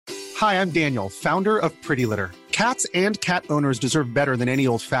Hi, I'm Daniel, founder of Pretty Litter. Cats and cat owners deserve better than any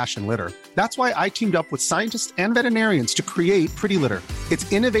old-fashioned litter. That's why I teamed up with scientists and veterinarians to create Pretty Litter.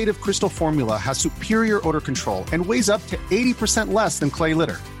 Its innovative crystal formula has superior odor control and weighs up to 80% less than clay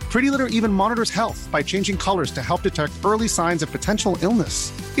litter. Pretty Litter even monitors health by changing colors to help detect early signs of potential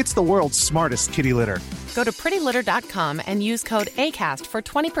illness. It's the world's smartest kitty litter. Go to prettylitter.com and use code ACAST for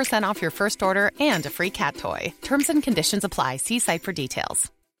 20% off your first order and a free cat toy. Terms and conditions apply. See site for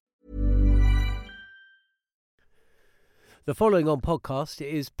details. The following on podcast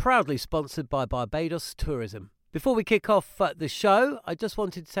is proudly sponsored by Barbados Tourism. Before we kick off the show, I just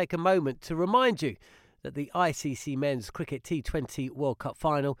wanted to take a moment to remind you that the ICC Men's Cricket T20 World Cup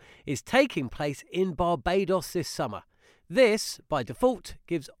Final is taking place in Barbados this summer. This, by default,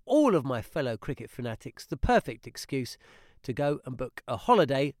 gives all of my fellow cricket fanatics the perfect excuse to go and book a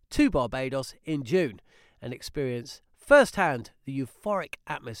holiday to Barbados in June and experience firsthand the euphoric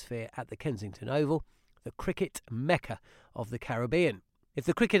atmosphere at the Kensington Oval, the cricket mecca of the Caribbean. If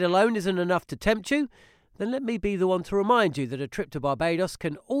the cricket alone isn't enough to tempt you, then let me be the one to remind you that a trip to Barbados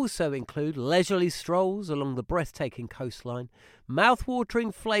can also include leisurely strolls along the breathtaking coastline,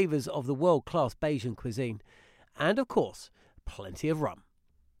 mouth-watering flavours of the world-class Bajan cuisine, and, of course, plenty of rum.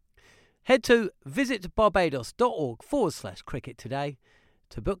 Head to visitbarbados.org/cricket today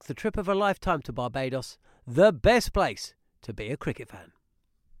to book the trip of a lifetime to Barbados, the best place to be a cricket fan.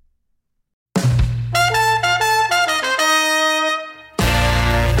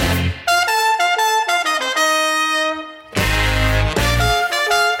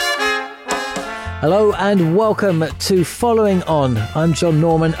 Hello and welcome to Following On. I'm John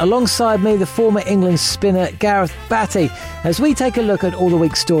Norman. Alongside me, the former England spinner Gareth Batty, as we take a look at all the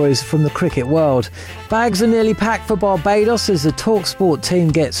week's stories from the cricket world. Bags are nearly packed for Barbados as the TalkSport team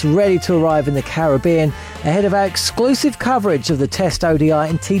gets ready to arrive in the Caribbean ahead of our exclusive coverage of the Test, ODI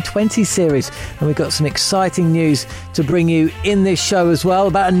and T20 series. And we've got some exciting news to bring you in this show as well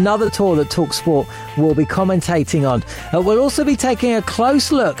about another tour that TalkSport will be commentating on. We'll also be taking a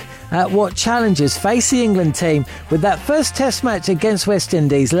close look at what challenges face the England team with that first Test match against West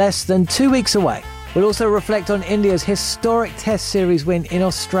Indies less than 2 weeks away. We'll also reflect on India's historic Test series win in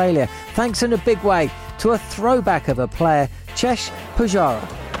Australia, thanks in a big way to a throwback of a player, Chesh Pujara.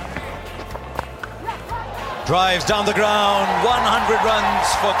 Drives down the ground, 100 runs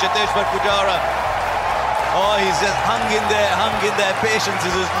for Cheteshwar Pujara. Oh, he's just hung in there. Patience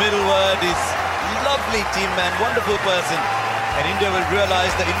is his middle word. He's a lovely team man, wonderful person. And India will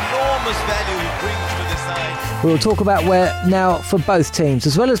realise the enormous value he brings to the side. We'll talk about where now for both teams,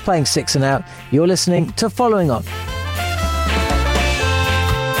 as well as playing six and out. You're listening to Following On.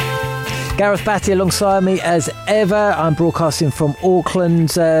 Gareth Batty alongside me as ever. I'm broadcasting from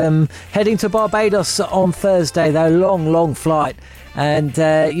Auckland, heading to Barbados on Thursday, though. Long flight. And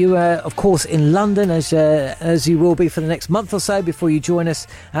you are, of course, in London, as you will be for the next month or so before you join us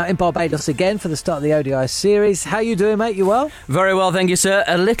out in Barbados again for the start of the ODI series. How are you doing, mate? You well? Very well, thank you, sir.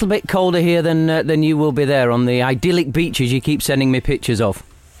 A little bit colder here than you will be there on the idyllic beaches you keep sending me pictures of.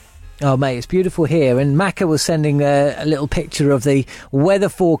 Oh, mate, it's beautiful here. And Macca was sending a little picture of the weather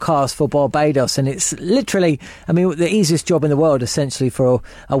forecast for Barbados. And it's literally, I mean, the easiest job in the world, essentially, for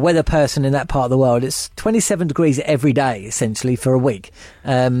a weather person in that part of the world. It's 27 degrees every day, essentially, for a week.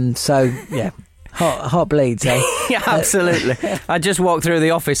 So, yeah. Heart bleeds, eh? Yeah, absolutely. I just walked through the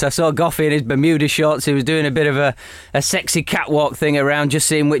office. I saw Goffey in his Bermuda shorts. He was doing a bit of a sexy catwalk thing around, just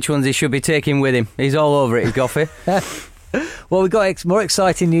seeing which ones he should be taking with him. He's all over it, Goffey. Well, we've got more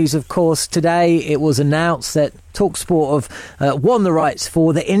exciting news, of course. Today it was announced that TalkSport have won the rights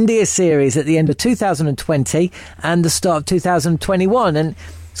for the India series at the end of 2020 and the start of 2021. And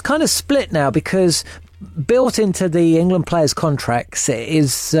it's kind of split now because built into the England players' contracts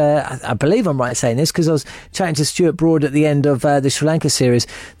is, I believe I'm right saying this, because I was chatting to Stuart Broad at the end of the Sri Lanka series.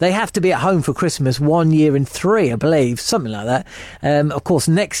 They have to be at home for Christmas 1 year in 3, I believe, something like that. Of course,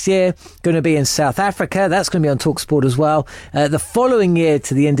 next year, going to be in South Africa. That's going to be on TalkSport as well. The following year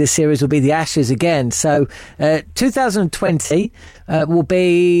to the India series will be the Ashes again. So 2020 will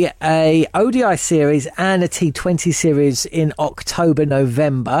be a ODI series and a T20 series in October,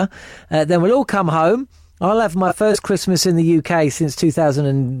 November. Then we'll all come home. I'll have my first Christmas in the UK since 2000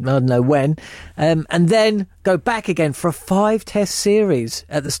 and I don't know when, and then go back again for a 5-test series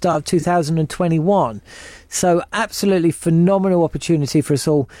at the start of 2021. So absolutely phenomenal opportunity for us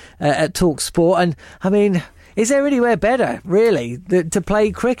all at TalkSport. And I mean, is there anywhere better, really, to play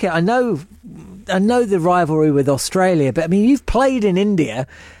cricket? I know the rivalry with Australia, but I mean, you've played in India.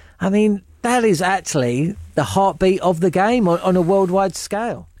 I mean, that is actually the heartbeat of the game on a worldwide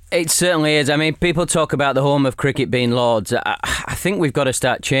scale. It certainly is. I mean, people talk about the home of cricket being Lords. I think we've got to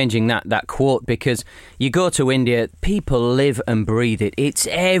start changing that quote, because you go to India, people live and breathe it. It's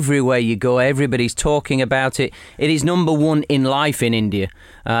everywhere you go. Everybody's talking about it. It is number one in life in India.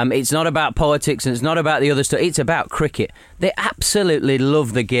 It's not about politics and it's not about the other stuff. It's about cricket. They absolutely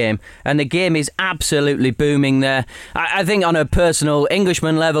love the game, and the game is absolutely booming there. I think on a personal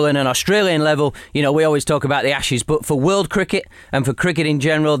Englishman level and an Australian level, we always talk about the Ashes, but for world cricket and for cricket in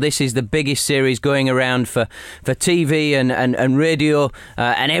general, this is the biggest series going around for TV and radio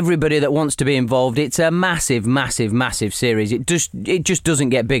and everybody that wants to be involved. It's a massive, massive, massive series. It just doesn't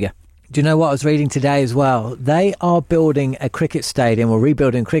get bigger. Do you know what I was reading today as well? They are building a cricket stadium, or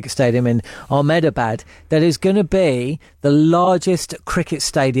rebuilding a cricket stadium in Ahmedabad that is going to be the largest cricket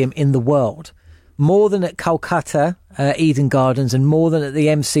stadium in the world. More than at Kolkata, Eden Gardens, and more than at the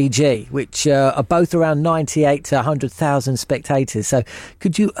MCG, which are both around 98 to 100,000 spectators. So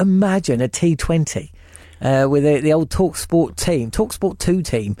could you imagine a T20? With the old TalkSport 2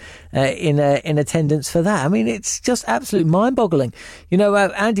 team in attendance for that. I mean, it's just absolutely mind-boggling.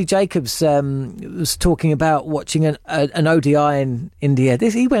 Andy Jacobs was talking about watching an ODI in India.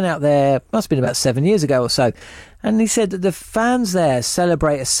 He went out there, must have been about 7 years ago or so, and he said that the fans there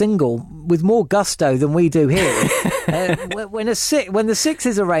celebrate a single with more gusto than we do here. When the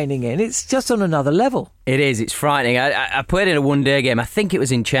sixes are raining in, it's just on another level. It is. It's frightening. I played in a one-day game. I think it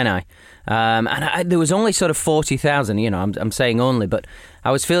was in Chennai. And there was only sort of 40,000, I'm saying only, but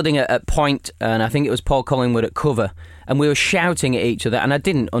I was fielding at point, and I think it was Paul Collingwood at cover, and we were shouting at each other, and I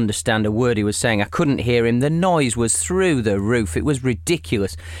didn't understand a word he was saying. I couldn't hear him. The noise was through the roof. It was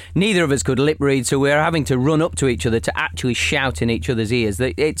ridiculous. Neither of us could lip read, so we were having to run up to each other to actually shout in each other's ears.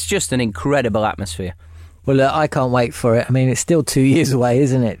 It's just an incredible atmosphere. Well, I can't wait for it. I mean, it's still 2 years away,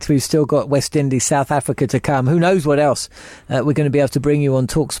 isn't it? We've still got West Indies, South Africa to come. Who knows what else we're going to be able to bring you on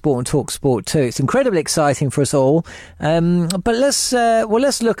TalkSport and TalkSport 2. It's incredibly exciting for us all. But let's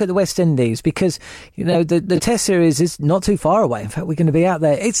look at the West Indies, because the Test series is not too far away. In fact, we're going to be out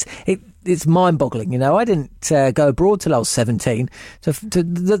there. It's mind-boggling. I didn't go abroad till I was 17. So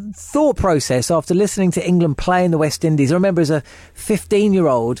the thought process after listening to England play in the West Indies, I remember as a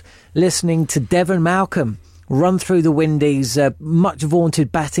 15-year-old listening to Devon Malcolm run through the Windies, much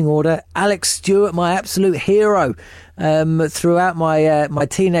vaunted batting order. Alex Stewart, my absolute hero throughout my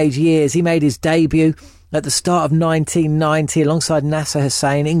teenage years. He made his debut at the start of 1990 alongside Nasser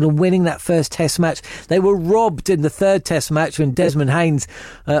Hussain. England winning that first Test match. They were robbed in the third Test match when Desmond Haynes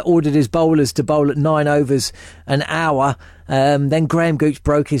ordered his bowlers to bowl at 9 overs an hour. Then Graham Gooch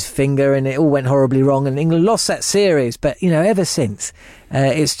broke his finger and it all went horribly wrong, and England lost that series. But ever since,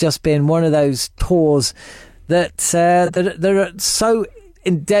 it's just been one of those tours that are so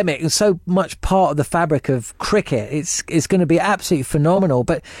endemic and so much part of the fabric of cricket. It's going to be absolutely phenomenal.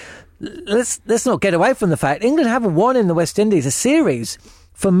 But let's not get away from the fact England haven't won in the West Indies a series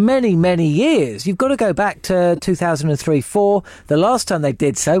for many, many years. You've got to go back to 2003-04, the last time they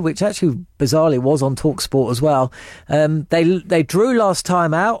did so, which actually bizarrely was on TalkSport as well. They drew last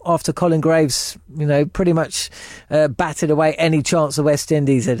time out after Colin Graves, pretty much batted away any chance the West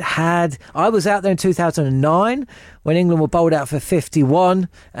Indies had. I was out there in 2009 when England were bowled out for 51,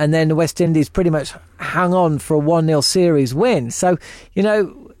 and then the West Indies pretty much hung on for a 1-0 series win. So,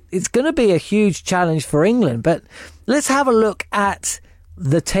 it's going to be a huge challenge for England. But let's have a look at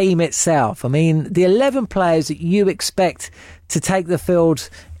the team itself. I mean, the 11 players that you expect to take the field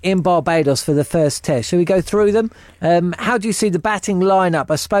in Barbados for the first Test. Shall we go through them? How do you see the batting lineup?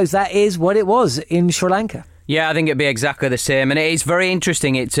 I suppose that is what it was in Sri Lanka. Yeah, I think it'd be exactly the same, and it's very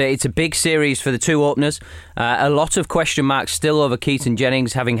interesting. It's a big series for the two openers. A lot of question marks still over Keaton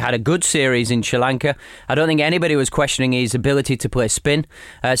Jennings, having had a good series in Sri Lanka. I don't think anybody was questioning his ability to play spin.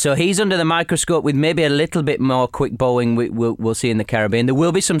 So he's under the microscope with maybe a little bit more quick bowling we'll see in the Caribbean. There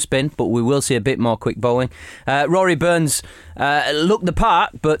will be some spin, but we will see a bit more quick bowling. Rory Burns looked the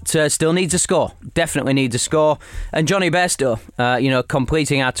part, but still needs a score. Definitely needs a score. And Johnny Bairstow,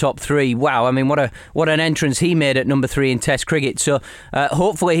 completing our top three. Wow, I mean, what an entrance he made at number 3 in Test cricket. So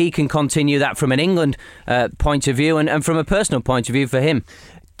hopefully he can continue that from an England point of view and from a personal point of view for him.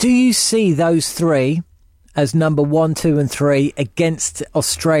 Do you see those three as number 1, 2 and 3 against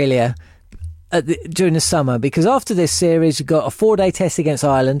Australia during the summer? Because after this series, you've got a 4-day Test against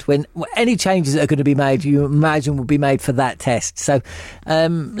Ireland, when any changes that are going to be made, you imagine, will be made for that Test. So let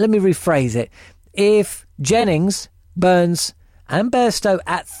me rephrase it. If Jennings, Burns and Bairstow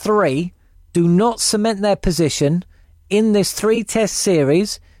at 3 do not cement their position in this 3-Test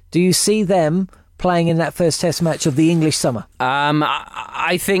series, do you see them playing in that first Test match of the English summer?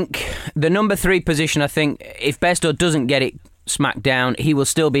 I think the number 3 position, if Bairstow doesn't get it smack down, he will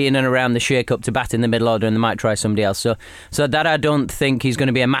still be in and around the shake-up to bat in the middle order, and they might try somebody else. So that I don't think he's going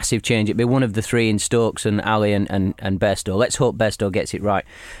to be a massive change. It'll be one of the three in Stokes and Ali and Bairstow. Let's hope Bairstow gets it right.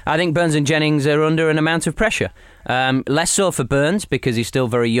 I think Burns and Jennings are under an amount of pressure. Less so for Burns because he's still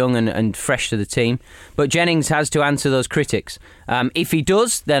very young and fresh to the team, but Jennings has to answer those critics. If he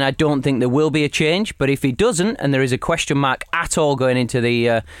does, then I don't think there will be a change, but if he doesn't and there is a question mark at all going into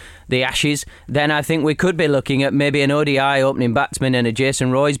the Ashes, then I think we could be looking at maybe an ODI opening batsman and a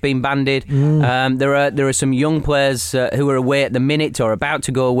Jason Roy's been banded. There are some young players who are away at the minute or about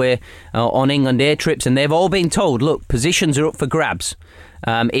to go away on England A trips, and they've all been told, look, positions are up for grabs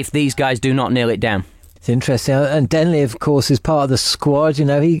if these guys do not nail it down. It's interesting, and Denley, of course, is part of the squad. You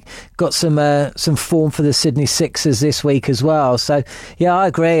know, he got some form for the Sydney Sixers this week as well. So, yeah, I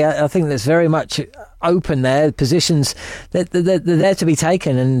agree. I think there's very much open there. Positions they're there to be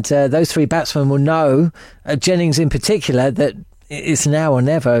taken, and those three batsmen will know. Jennings, in particular, that it's now or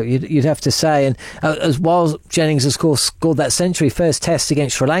never, you'd have to say. And as while Jennings, of course, scored that century first test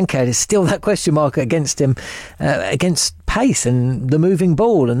against Sri Lanka, there's still that question mark against him, against pace and the moving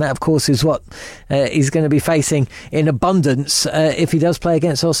ball. And that, of course, is what he's going to be facing in abundance if he does play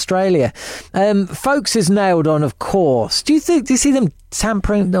against Australia. Folks is nailed on, of course. Do you see them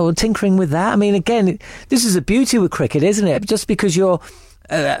tampering or tinkering with that? I mean, again, this is the beauty with cricket, isn't it? Just because you're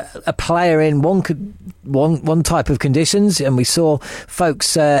a player in one type of conditions, and we saw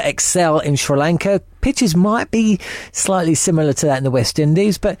folks excel in Sri Lanka. Pitches might be slightly similar to that in the West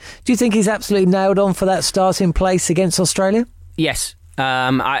Indies, but do you think he's absolutely nailed on for that starting place against Australia? Yes.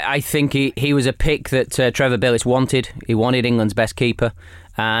 I think he was a pick that Trevor Bayliss wanted. He wanted England's best keeper.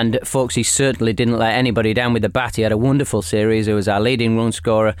 And folks, he certainly didn't let anybody down with the bat. He had a wonderful series. He was our leading run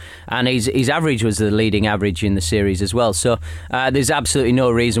scorer, and his average was the leading average in the series as well. So there's absolutely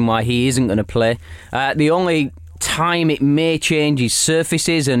no reason why he isn't going to play. The only time it may change is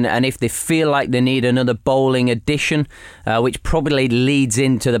surfaces, and if they feel like they need another bowling addition, which probably leads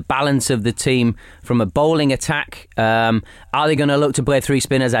into the balance of the team from a bowling attack. Are they going to look to play three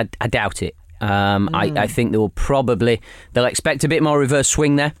spinners? I doubt it. I think they'll expect a bit more reverse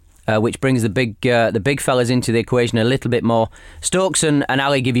swing there, which brings the big fellas into the equation a little bit more. Stokes and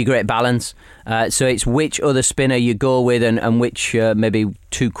Ali give you great balance, so it's which other spinner you go with and which maybe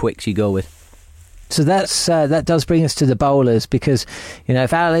two quicks you go with. So that does bring us to the bowlers, because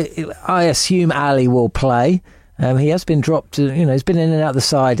if I assume Ali will play. He has been dropped. He's been in and out of the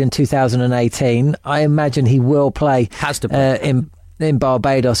side in 2018. I imagine he will play. Has to play. In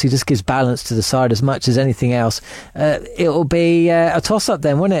Barbados. He just gives balance to the side as much as anything else. It'll be a toss-up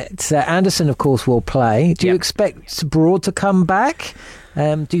then, won't it? Anderson, of course, will play. Do you expect Broad to come back?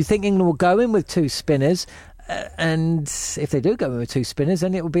 Do you think England will go in with two spinners? And if they do go in with two spinners,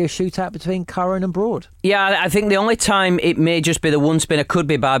 then it will be a shootout between Curran and Broad. Yeah, I think the only time it may just be the one spinner could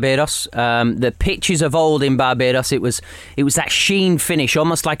be Barbados. The pitches of old in Barbados, it was that sheen finish,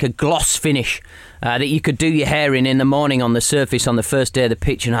 almost like a gloss finish, that you could do your hair in the morning on the surface on the first day of the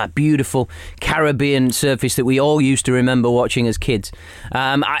pitch, and that beautiful Caribbean surface that we all used to remember watching as kids.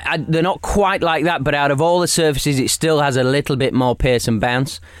 They're not quite like that, but out of all the surfaces, it still has a little bit more pace and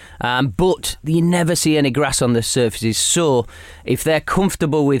bounce. But you never see any grass on the surfaces. So if they're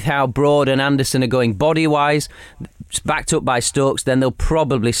comfortable with how Broad and Anderson are going body-wise, backed up by Stokes, then they'll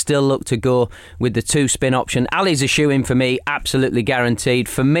probably still look to go with the two-spin option. Ali's a shoo-in for me, absolutely guaranteed.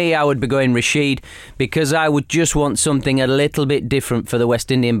 For me, I would be going Rashid, because I would just want something a little bit different for the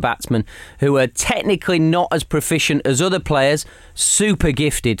West Indian batsmen, who are technically not as proficient as other players, super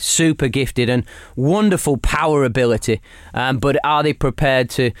gifted and wonderful power ability, but are they prepared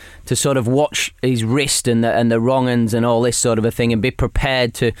to sort of watch his wrist and the wrong ends and all this sort of a thing, and be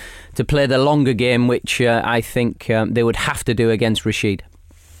prepared to play the longer game, which I think they would have to do against Rashid.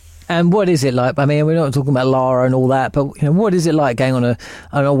 And what is it like? I mean, we're not talking about Lara and all that, but what is it like going on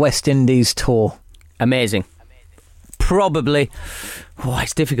a West Indies tour? Amazing. Probably.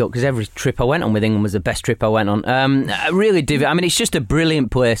 It's difficult because every trip I went on with England was the best trip I went on. Really difficult. I mean, it's just a brilliant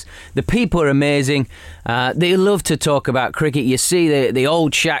place. The people are amazing. They love to talk about cricket. You see the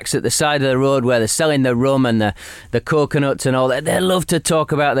old shacks at the side of the road where they're selling the rum and the coconuts and all that. They love to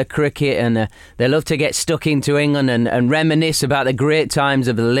talk about the cricket, and they love to get stuck into England and reminisce about the great times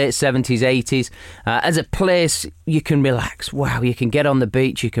of the late 70s, 80s. As a place, you can relax. Wow, you can get on the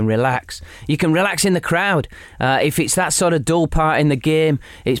beach, you can relax. You can relax in the crowd. If it's that sort of dull part in the game,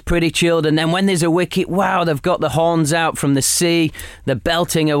 it's pretty chilled, and then when there's a wicket, wow, they've got the horns out from the sea, they're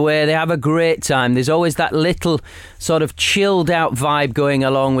belting away, they have a great time. There's always that little sort of chilled out vibe going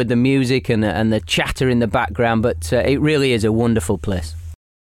along with the music and the chatter in the background, but it really is a wonderful place.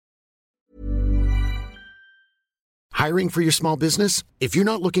 Hiring for your small business? If you're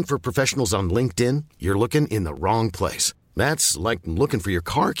not looking for professionals on LinkedIn, you're looking in the wrong place. That's like looking for your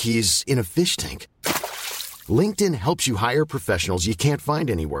car keys in a fish tank. LinkedIn helps you hire professionals you can't find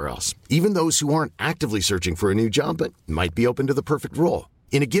anywhere else, even those who aren't actively searching for a new job but might be open to the perfect role.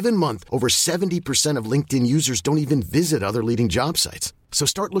 In a given month, over 70% of LinkedIn users don't even visit other leading job sites. So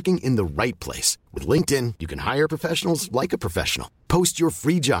start looking in the right place. With LinkedIn, you can hire professionals like a professional. Post your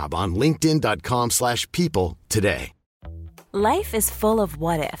free job on linkedin.com/people today. Life is full of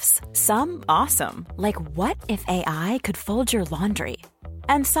what-ifs. Some awesome, like what if AI could fold your laundry?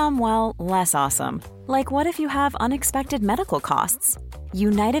 And some, well, less awesome, like what if you have unexpected medical costs?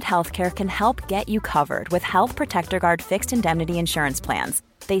 United Healthcare can help get you covered with Health Protector Guard fixed indemnity insurance plans.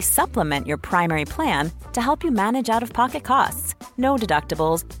 They supplement your primary plan to help you manage out-of-pocket costs. No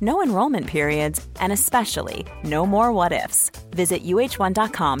deductibles, no enrollment periods, and especially no more what-ifs. Visit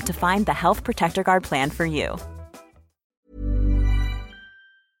uh1.com to find the Health Protector Guard plan for you.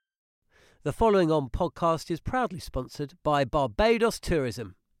 The following on podcast is proudly sponsored by Barbados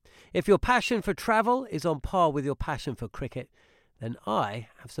Tourism. If your passion for travel is on par with your passion for cricket, then I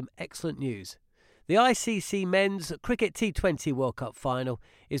have some excellent news. The ICC Men's Cricket T20 World Cup Final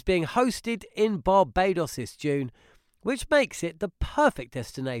is being hosted in Barbados this June, which makes it the perfect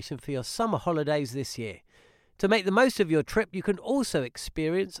destination for your summer holidays this year. To make the most of your trip, you can also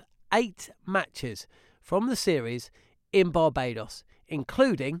experience 8 matches from the series in Barbados,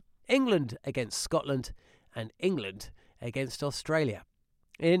 including England against Scotland and England against Australia.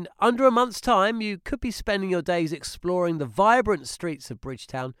 In under a month's time, you could be spending your days exploring the vibrant streets of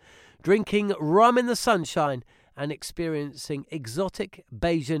Bridgetown, drinking rum in the sunshine and experiencing exotic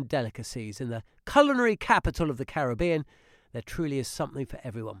Bajan delicacies in the culinary capital of the Caribbean. There truly is something for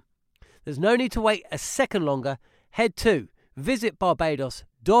everyone. There's no need to wait a second longer. Head to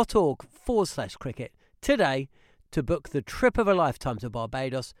visitbarbados.org/cricket today to book the trip of a lifetime to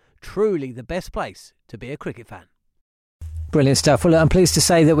Barbados. Truly the best place to be a cricket fan. Brilliant stuff. Well, I'm pleased to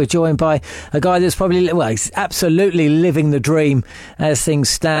say that we're joined by a guy that's probably, well, he's absolutely living the dream as things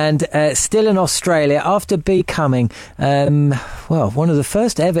stand, still in Australia after becoming, one of the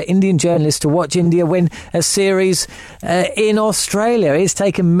first ever Indian journalists to watch India win a series in Australia. It's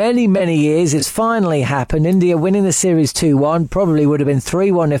taken many, many years. It's finally happened. India winning the series 2-1, probably would have been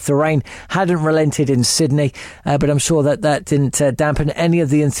 3-1 if the rain hadn't relented in Sydney, but I'm sure that didn't dampen any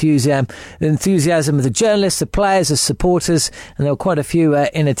of the enthusiasm of the journalists, the players, the supporters, and there were quite a few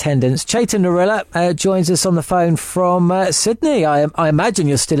in attendance. Chetan Narula joins us on the phone from Sydney. I imagine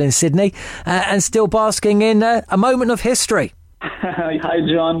you're still in Sydney and still basking in a moment of history. Hi,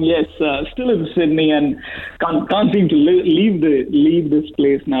 John. Yes, still in Sydney, and can't seem to leave this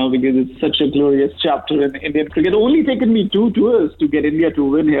place now because it's such a glorious chapter in Indian cricket. Only taken me 2 tours to get India to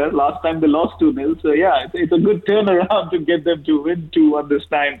win here. Last time they lost 2-0, so yeah, it's a good turnaround to get them to win 2-1 this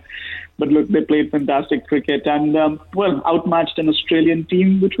time. But look, they played fantastic cricket and, outmatched an Australian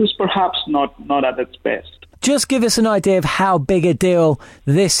team, which was perhaps not at its best. Just give us an idea of how big a deal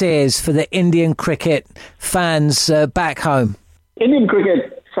this is for the Indian cricket fans back home. Indian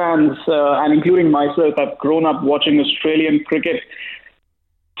cricket fans, and including myself, have grown up watching Australian cricket.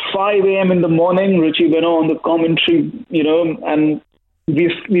 5 a.m. in the morning, Richie Benaud on the commentary, and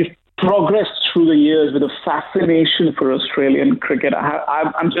we've progressed through the years with a fascination for Australian cricket.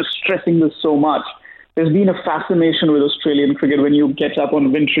 I'm just stressing this so much. There's been a fascination with Australian cricket when you get up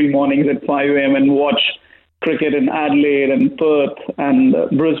on wintry mornings at 5 a.m. and watch cricket in Adelaide and Perth and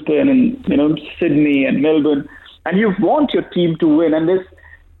Brisbane and Sydney and Melbourne, and you want your team to win. And there's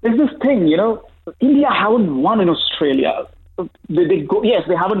this thing, India haven't won in Australia. They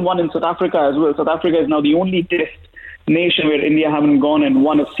haven't won in South Africa as well. South Africa is now the only test nation where India haven't gone and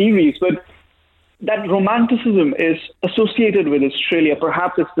won a series, but that romanticism is associated with Australia.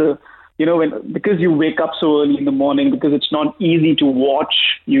 Perhaps it's because you wake up so early in the morning, because it's not easy to watch.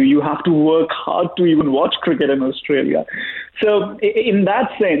 You have to work hard to even watch cricket in Australia. So in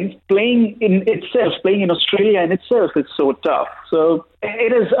that sense, playing in Australia in itself is so tough. So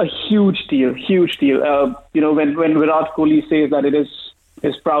it is a huge deal. When Virat Kohli says that it is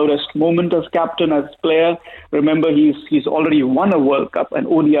his proudest moment as captain, as player, remember he's already won a World Cup, an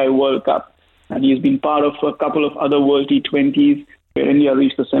ODI World Cup, and he's been part of a couple of other World T20s where India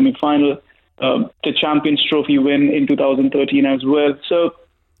reached the semi-final, the Champions Trophy win in 2013 as well. So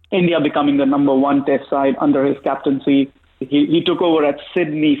India becoming the number 1 test side under his captaincy. He took over at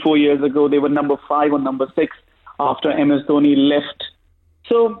Sydney 4 years ago. They were number 5 or number 6 after MS Dhoni left.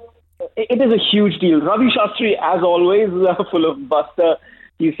 So it is a huge deal. Ravi Shastri, as always, full of buster.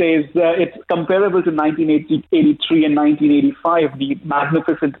 He says it's comparable to 1983 and 1985, the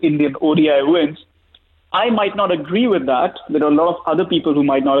magnificent Indian ODI wins. I might not agree with that. There are a lot of other people who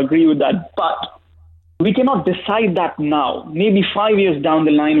might not agree with that. But we cannot decide that now. Maybe 5 years down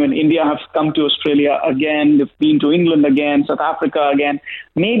the line when India has come to Australia again, they've been to England again, South Africa again,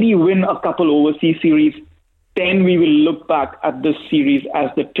 maybe win a couple overseas series, then we will look back at this series as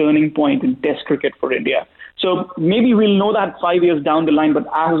the turning point in Test cricket for India. So maybe we'll know that 5 years down the line, but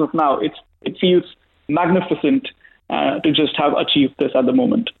as of now, it feels magnificent to just have achieved this at the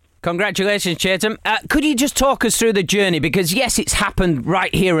moment. Congratulations, Chetan. Could you just talk us through the journey? Because, yes, it's happened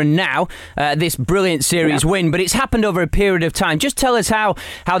right here and now, this brilliant series win, but it's happened over a period of time. Just tell us how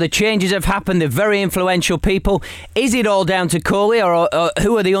the changes have happened, the very influential people. Is it all down to Kohli, or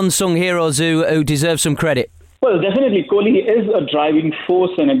who are the unsung heroes who deserve some credit? Well, definitely Kohli is a driving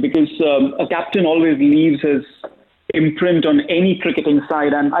force in it, because a captain always leaves his imprint on any cricketing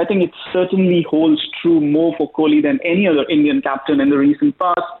side, and I think it certainly holds true more for Kohli than any other Indian captain in the recent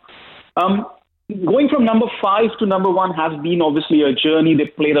past. Going from number 5 to number 1 has been obviously a journey. They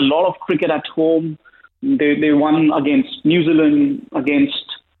played a lot of cricket at home. They won against New Zealand, against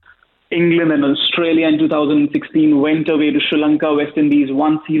England and Australia in 2016, went away to Sri Lanka, West Indies,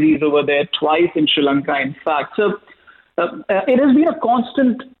 won series over there, twice in Sri Lanka, in fact. So it has been a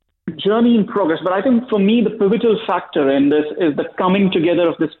constant journey in progress. But I think for me, the pivotal factor in this is the coming together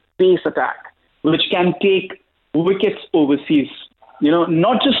of this pace attack, which can take wickets overseas.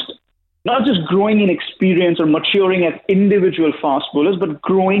 Not just growing in experience or maturing as individual fast bowlers, but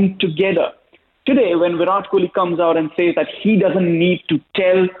growing together. Today, when Virat Kohli comes out and says that he doesn't need to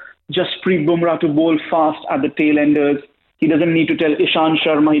tell Jasprit Bumrah to bowl fast at the tail enders, he doesn't need to tell Ishant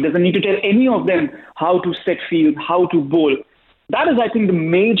Sharma, he doesn't need to tell any of them how to set field, how to bowl. That is, I think, the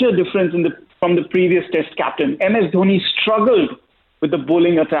major difference from the previous Test captain. MS Dhoni struggled with the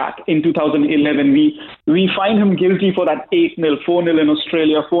bowling attack in 2011. We find him guilty for that 8-0, 4-0 in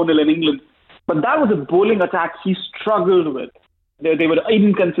Australia, 4-0 in England. But that was a bowling attack he struggled with. They were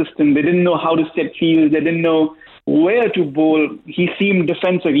inconsistent. They didn't know how to set field. They didn't know where to bowl. He seemed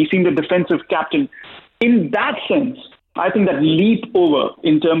defensive. He seemed a defensive captain. In that sense, I think that leap over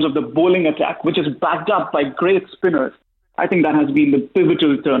in terms of the bowling attack, which is backed up by great spinners, I think that has been the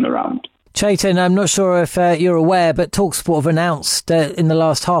pivotal turnaround. Chetan, I'm not sure if you're aware, but TalkSport have announced in the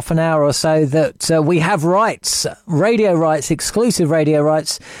last half an hour or so that we have rights, radio rights, exclusive radio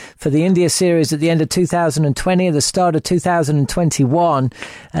rights for the India series at the end of 2020, the start of 2021.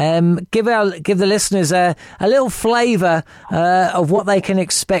 Give the listeners a little flavour of what they can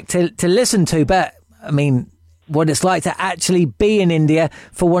expect to listen to, but I mean, what it's like to actually be in India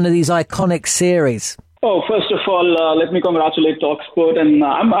for one of these iconic series. Oh, first of all, let me congratulate TalkSport, and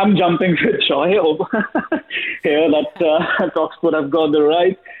I'm jumping with joy here that TalkSport have got the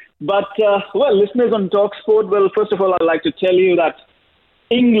right. But, listeners on TalkSport, first of all, I'd like to tell you that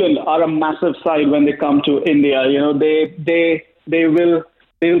England are a massive side when they come to India. You know, they will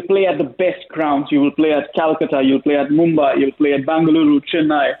play at the best grounds. You will play at Calcutta, you'll play at Mumbai, you'll play at Bangalore,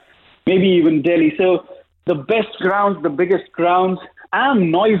 Chennai, maybe even Delhi. So the best grounds, the biggest grounds,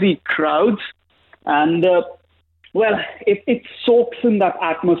 and noisy crowds. And, it soaks in that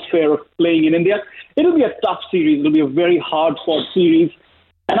atmosphere of playing in India. It'll be a tough series. It'll be a very hard-fought series.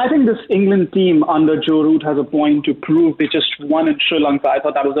 And I think this England team under Joe Root has a point to prove. They just won in Sri Lanka. I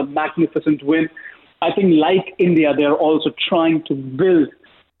thought that was a magnificent win. I think, like India, they're also trying to build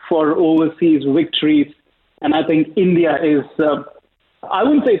for overseas victories. And I think India is, I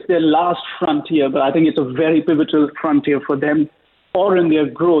wouldn't say it's their last frontier, but I think it's a very pivotal frontier for them or in their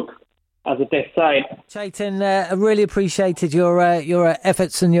growth as a Test side. Chetan, I really appreciated your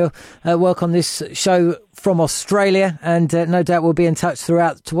efforts and your work on this show from Australia, and no doubt we'll be in touch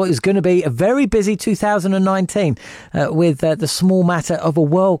throughout to what is going to be a very busy 2019 with the small matter of a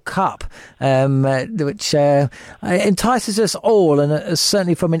World Cup, which entices us all, and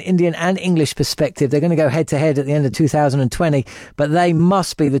certainly from an Indian and English perspective. They're going to go head-to-head at the end of 2020, but they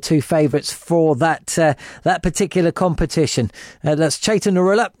must be the two favourites for that particular competition. That's Chetan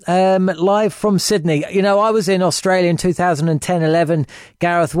Narula, live from Sydney. You know, I was in Australia in 2010-11,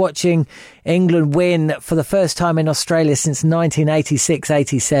 Gareth, watching England win for the first time in Australia since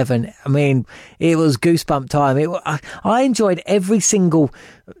 1986-87. I mean, it was goosebump time. I enjoyed every single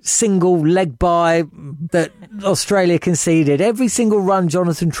leg bye that Australia conceded, every single run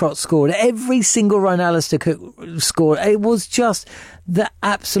Jonathan Trott scored, every single run Alistair Cook scored. It was just the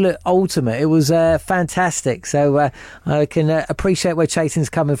absolute ultimate. It was fantastic. So I can appreciate where Chetan's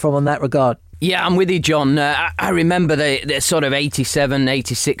coming from on that regard. Yeah, I'm with you, John. I remember the sort of 87,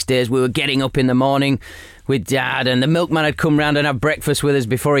 86 days we were getting up in the morning with Dad, and the milkman had come round and have breakfast with us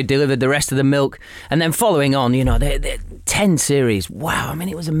before he delivered the rest of the milk. And then following on, you know, the 10 series. Wow, I mean,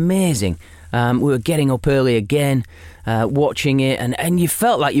 it was amazing. We were getting up early again, watching it, and you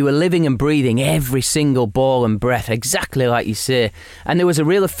felt like you were living and breathing every single ball and breath, exactly like you say. And there was a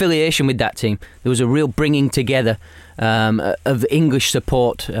real affiliation with that team. There was a real bringing together of English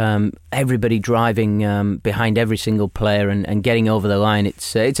support, everybody driving behind every single player and getting over the line.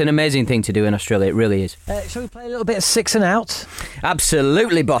 It's an amazing thing to do in Australia, it really is. Shall we play a little bit of 6 and Out?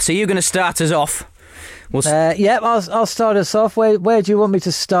 Absolutely, boss. Are you going to start us off? I'll start us off. Where do you want me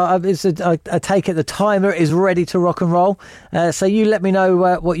to start? I take it the timer is ready to rock and roll. So you let me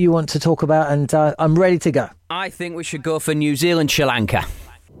know what you want to talk about, and I'm ready to go. I think we should go for New Zealand, Sri Lanka.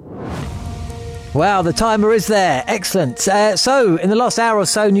 Wow, the timer is there. Excellent. So, in the last hour or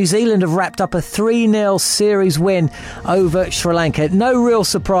so, New Zealand have wrapped up a 3-0 series win over Sri Lanka. No real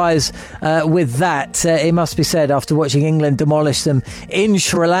surprise with that, it must be said, after watching England demolish them in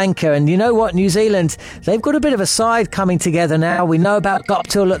Sri Lanka. And you know what, New Zealand, they've got a bit of a side coming together now. We know about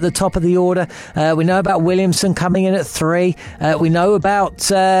Goptill at the top of the order. We know about Williamson coming in at 3. We know about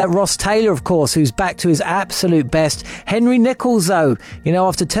Ross Taylor, of course, who's back to his absolute best. Henry Nicholls, though, you know,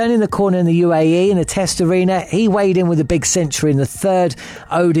 after turning the corner in the UAE, in a test arena, he weighed in with a big century in the 3rd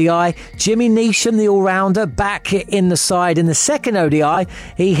ODI. Jimmy Neesham, the all-rounder, back in the side in the 2nd ODI.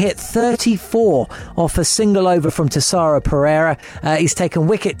 He hit 34 off a single over from Tessaro Pereira. He's taken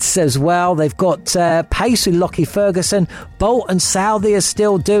wickets as well. They've got pace with Lockie Ferguson. Bolt and Southey are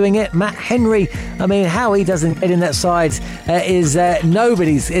still doing it. Matt Henry, I mean, how he doesn't get in that side is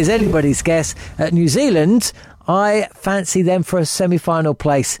anybody's guess. New Zealand, I fancy them for a semi-final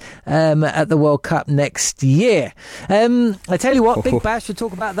place at the World Cup next year. I tell you what, Big Bash, we'll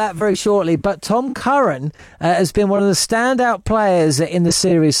talk about that very shortly, but Tom Curran has been one of the standout players in the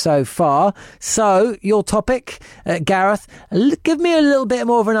series so far. So, your topic, Gareth, give me a little bit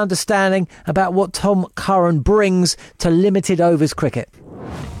more of an understanding about what Tom Curran brings to limited overs cricket.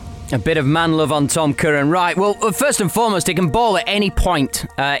 A bit of man love on Tom Curran. Right, well, first and foremost, he can bowl at any point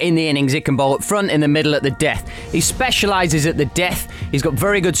in the innings. He can bowl up front, in the middle, at the death. He specialises at the death. He's got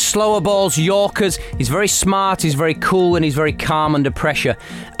very good slower balls, Yorkers. He's very smart, he's very cool, and he's very calm under pressure.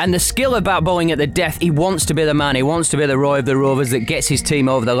 And the skill about bowling at the death, he wants to be the man. He wants to be the Roy of the Rovers that gets his team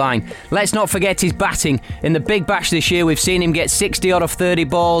over the line. Let's not forget his batting. In the Big Bash this year, we've seen him get 60 odd of 30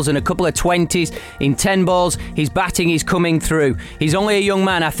 balls and a couple of 20s in 10 balls. His batting is coming through. He's only a young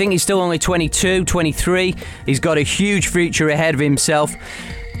man. I think he's still only 22, 23. He's got a huge future ahead of himself.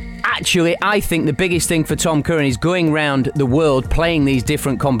 Actually, I think the biggest thing for Tom Curran is going round the world playing these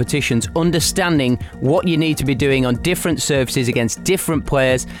different competitions, understanding what you need to be doing on different surfaces against different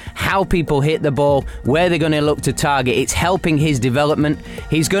players, how people hit the ball, where they're going to look to target. It's helping his development.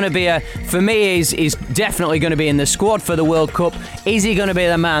 He's going to be he's definitely going to be in the squad for the World Cup. Is he going to be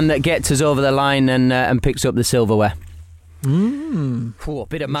the man that gets us over the line and picks up the silverware? A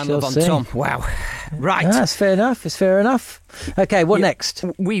bit of man love on Tom. Wow. Right. That's fair enough. It's fair enough. Okay, what next?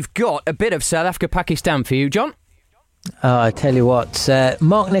 We've got a bit of South Africa-Pakistan for you, John. I tell you what,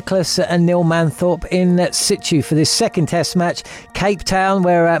 Mark Nicholas and Neil Manthorpe in situ for this second test match. Cape Town,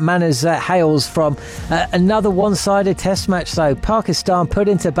 where Manners hails from. Another one-sided test match, though. Pakistan put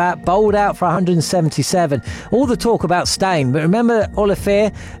into bat, bowled out for 177. All the talk about staying, but remember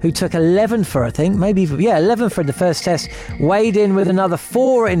Olivier, who took 11 for, I think, 11 for in the first test, weighed in with another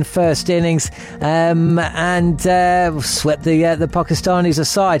 4 in first innings, and swept the Pakistanis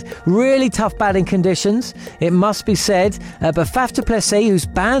aside. Really tough batting conditions, it must be said. But Faf du Plessis, who's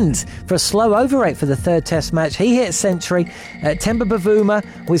banned for a slow over rate for the third test match, he hit a century. Temba Bavuma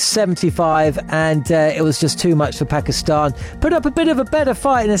with 75, and it was just too much for Pakistan. Put up a bit of a better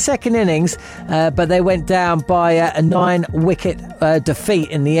fight in the second innings, but they went down by a 9-wicket defeat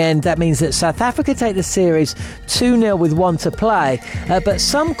in the end. That means that South Africa take the series 2-0 with 1 to play. But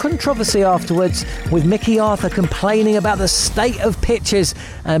some controversy afterwards, with Mickey Arthur complaining about the state of pitches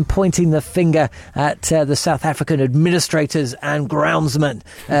and pointing the finger at the South African administrators and groundsmen.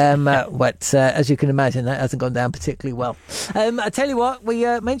 But as you can imagine, that hasn't gone down particularly well. I tell you what, we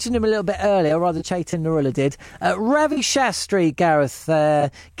mentioned him a little bit earlier, or rather Chetan Narula did. Ravi Shastri, Gareth,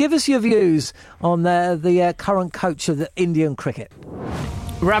 give us your views on the current coach of the Indian cricket.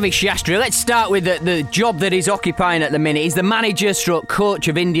 Ravi Shastri, let's start with the job that he's occupying at the minute. He's the manager stroke coach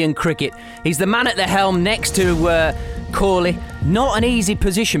of Indian cricket. He's the man at the helm next to Kohli Not an easy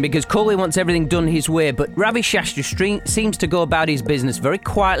position because Kohli wants everything done his way, but Ravi Shastri seems to go about his business very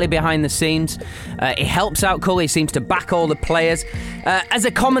quietly behind the scenes. He helps out Kohli, he seems to back all the players. As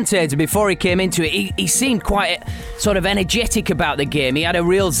a commentator before he came into it, he seemed quite sort of energetic about the game. He had a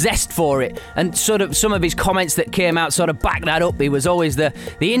real zest for it, and sort of some of his comments that came out sort of back that up. He was always the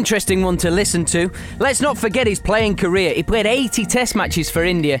interesting one to listen to. Let's not forget his playing career. He played 80 test matches for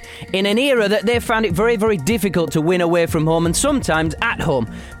India in an era that they found it very, very difficult to win away from home and sometimes at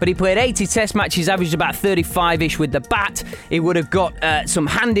home. But he played 80 test matches, averaged about 35-ish with the bat. He would have got some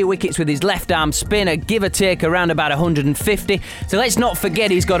handy wickets with his left arm spinner, give or take around about 150. So let's not forget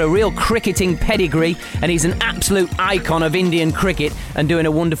he's got a real cricketing pedigree and he's an absolute icon of Indian cricket and doing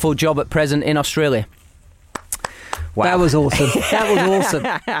a wonderful job at present in Australia. Wow. That was awesome. That was awesome.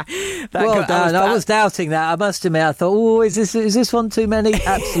 Well done. I was doubting that. I must admit, I thought, oh, is this one too many?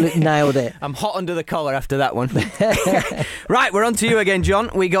 Absolutely nailed it. I'm hot under the collar after that one. Right, we're on to you again,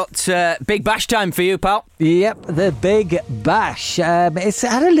 John. We got Big Bash time for you, pal. Yep, the Big Bash. It's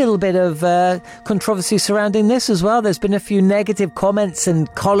had a little bit of controversy surrounding this as well. There's been a few negative comments and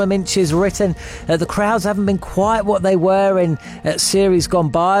column inches written. The crowds haven't been quite what they were in series gone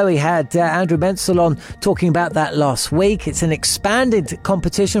by. We had Andrew Mensel on talking about that last week. It's an expanded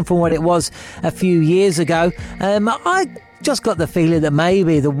competition from what it was a few years ago. I just got the feeling that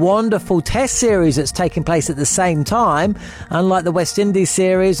maybe the wonderful Test series that's taking place at the same time, unlike the West Indies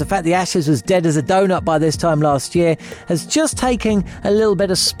series, the fact the Ashes was dead as a donut by this time last year, has just taken a little bit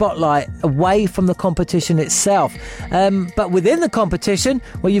of spotlight away from the competition itself. But within the competition,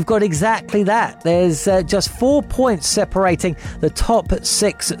 well, you've got exactly that. There's just 4 points separating the top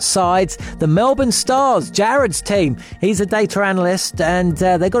 6 sides. The Melbourne Stars, Jared's team, he's a data analyst, and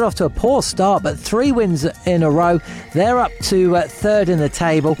they got off to a poor start, but 3 wins in a row. They're up to third in the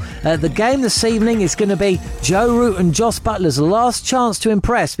table. The game this evening is going to be Joe Root and Joss Butler's last chance to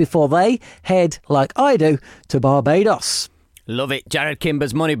impress before they head, like I do, to Barbados. Love it. Jared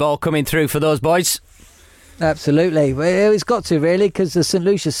Kimber's money ball coming through for those boys. Absolutely. Well, it's got to, really, because the St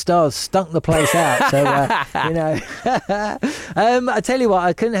Lucia Stars stunk the place out. So, I tell you what,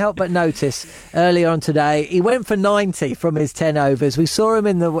 I couldn't help but notice earlier on today, he went for 90 from his 10 overs. We saw him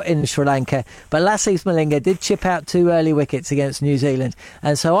in Sri Lanka, but Lasith Malinga did chip out 2 early wickets against New Zealand.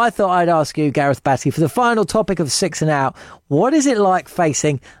 And so I thought I'd ask you, Gareth Batty, for the final topic of 6 and out, what is it like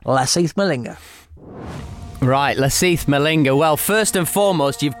facing Lasith Malinga? Right, Lasith Malinga. Well, first and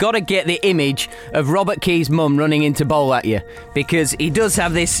foremost, you've got to get the image of Robert Key's mum running into bowl at you, because he does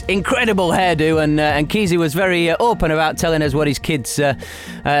have this incredible hairdo, and Keysy was very open about telling us what his kid's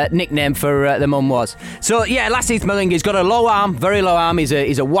nickname for the mum was. So, yeah, Lasith Malinga's got a low arm, very low arm. He's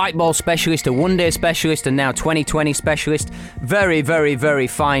a white ball specialist, a one-day specialist, and now 2020 specialist. Very, very, very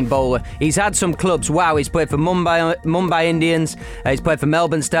fine bowler. He's had some clubs. Wow, he's played for Mumbai Indians, he's played for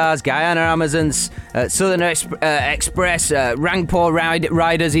Melbourne Stars, Guyana Amazons, Southern Express, Rangpur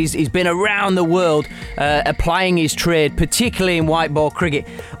Riders. He's been around the world applying his trade, particularly in white ball cricket.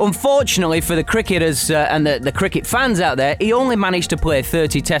 Unfortunately for the cricketers and the cricket fans out there, he only managed to play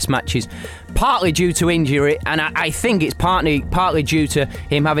 30 test matches, partly due to injury, and I think it's partly due to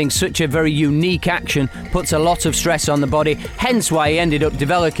him having such a very unique action, puts a lot of stress on the body, hence why he ended up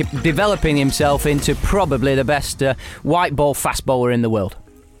developing himself into probably the best white ball fast bowler in the world.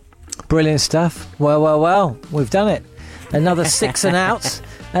 Brilliant stuff. Well, we've done it. Another 6 and outs.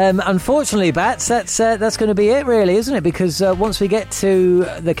 Unfortunately, Bats, that's going to be it, really, isn't it? Because once we get to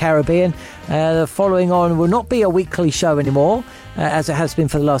the Caribbean, the following on will not be a weekly show anymore, as it has been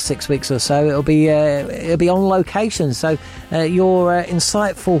for the last 6 weeks or so. It'll be on location. So your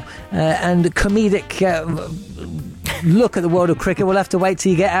insightful and comedic look at the world of cricket, we'll have to wait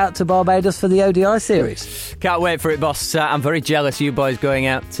till you get out to Barbados for the ODI series. Can't wait for it, boss. I'm very jealous of you boys going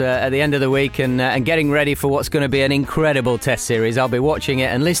out at the end of the week and getting ready for what's going to be an incredible Test series. I'll be watching it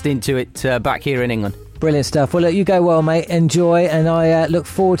and listening to it back here in England. Brilliant stuff. Well, look, you go well, mate. Enjoy, and I look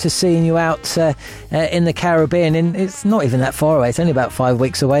forward to seeing you out in the Caribbean. And it's not even that far away. It's only about 5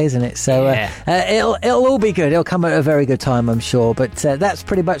 weeks away, isn't it? So it'll all be good. It'll come at a very good time, I'm sure. But that's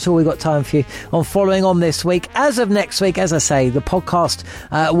pretty much all we've got time for you on following on this week. As of next week, as I say, the podcast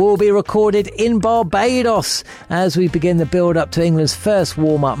will be recorded in Barbados as we begin the build-up to England's first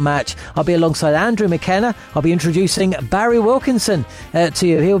warm-up match. I'll be alongside Andrew McKenna. I'll be introducing Barry Wilkinson to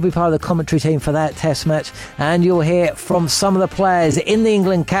you. He'll be part of the commentary team for that Test match, and you'll hear from some of the players in the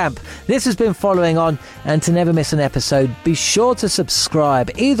England camp. This has been Following On, and to never miss an episode, be sure to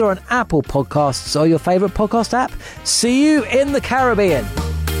subscribe either on Apple Podcasts or your favourite podcast app. See you in the Caribbean.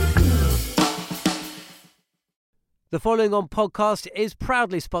 The Following On podcast is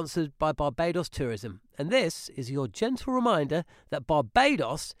proudly sponsored by Barbados Tourism. And this is your gentle reminder that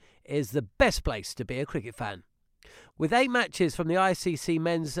Barbados is the best place to be a cricket fan. With 8 matches from the ICC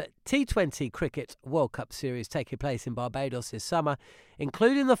Men's T20 Cricket World Cup Series taking place in Barbados this summer,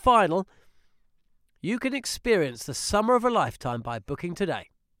 including the final, you can experience the summer of a lifetime by booking today.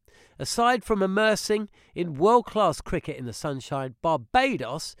 Aside from immersing in world-class cricket in the sunshine,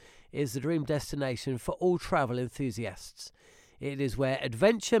 Barbados is the dream destination for all travel enthusiasts. It is where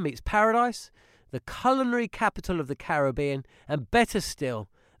adventure meets paradise, the culinary capital of the Caribbean, and better still,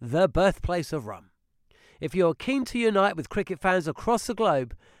 the birthplace of rum. If you're keen to unite with cricket fans across the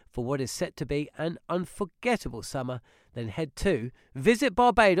globe for what is set to be an unforgettable summer, then head to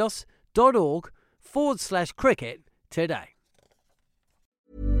visitbarbados.org/cricket today.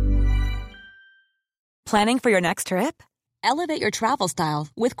 Planning for your next trip? Elevate your travel style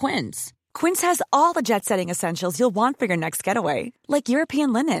with Quince. Quince has all the jet-setting essentials you'll want for your next getaway, like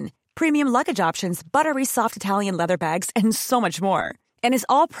European linen, premium luggage options, buttery soft Italian leather bags, and so much more. And is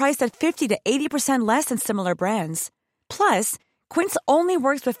all priced at 50 to 80% less than similar brands. Plus, Quince only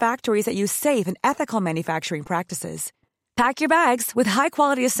works with factories that use safe and ethical manufacturing practices. Pack your bags with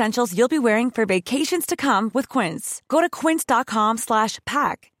high-quality essentials you'll be wearing for vacations to come with Quince. Go to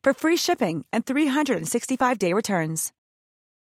quince.com/pack for free shipping and 365-day returns.